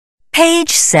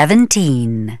Page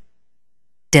 17.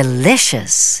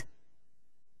 Delicious.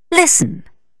 Listen.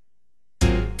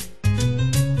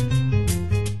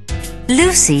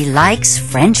 Lucy likes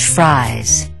French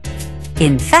fries.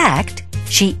 In fact,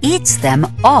 she eats them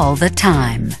all the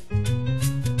time.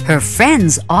 Her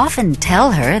friends often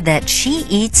tell her that she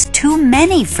eats too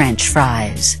many French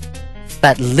fries.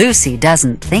 But Lucy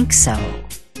doesn't think so.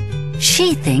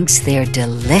 She thinks they're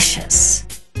delicious.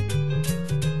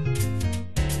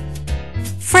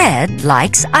 Fred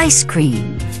likes ice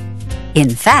cream. In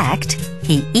fact,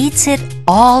 he eats it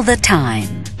all the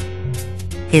time.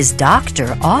 His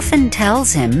doctor often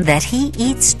tells him that he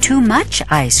eats too much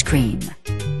ice cream.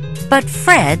 But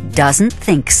Fred doesn't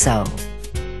think so.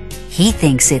 He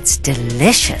thinks it's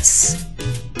delicious.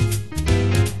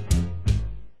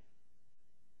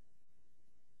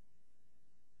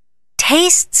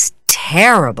 Tastes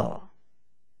terrible.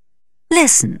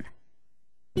 Listen.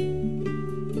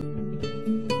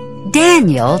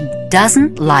 Daniel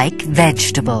doesn't like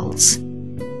vegetables.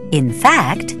 In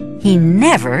fact, he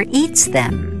never eats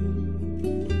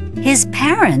them. His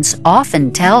parents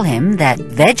often tell him that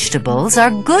vegetables are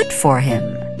good for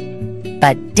him.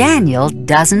 But Daniel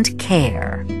doesn't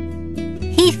care.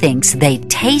 He thinks they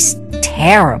taste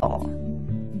terrible.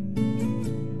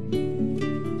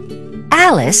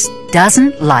 Alice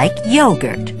doesn't like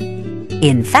yogurt.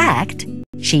 In fact,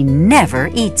 she never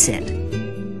eats it.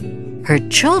 Her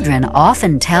children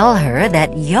often tell her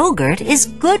that yogurt is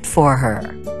good for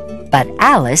her, but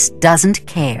Alice doesn't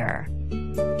care.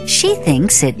 She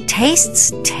thinks it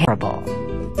tastes terrible.